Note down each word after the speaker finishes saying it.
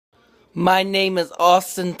My name is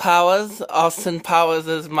Austin Powers. Austin Powers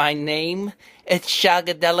is my name. It's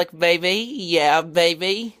shagadelic, baby. Yeah,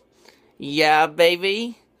 baby. Yeah,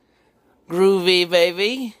 baby. Groovy,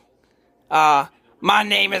 baby. My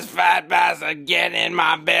name is Fat Bastard. Get in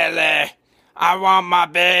my belly. I want my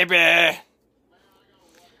baby.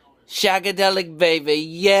 Shagadelic, baby.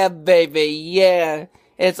 Yeah, baby. Yeah.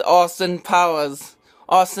 It's Austin Powers.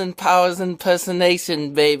 Austin Powers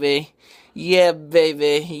impersonation, baby. Yeah,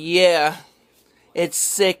 baby. Yeah. It's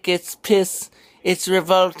sick, it's piss, it's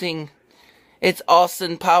revolting. It's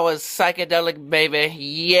Austin Powers, psychedelic, baby.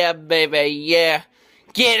 Yeah, baby, yeah.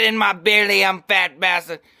 Get in my belly, I'm fat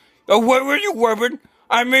bastard. Oh, what were you, woman?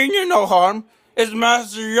 I mean you no harm. It's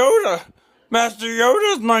Master Yoda. Master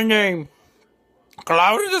Yoda's my name.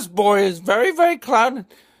 Clouded, this boy is very, very clouded.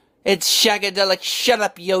 It's shagadelic. Shut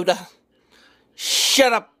up, Yoda.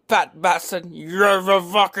 Shut up, fat bastard. You're the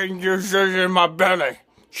fucking juices in my belly.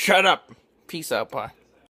 Shut up. Peace out, bye.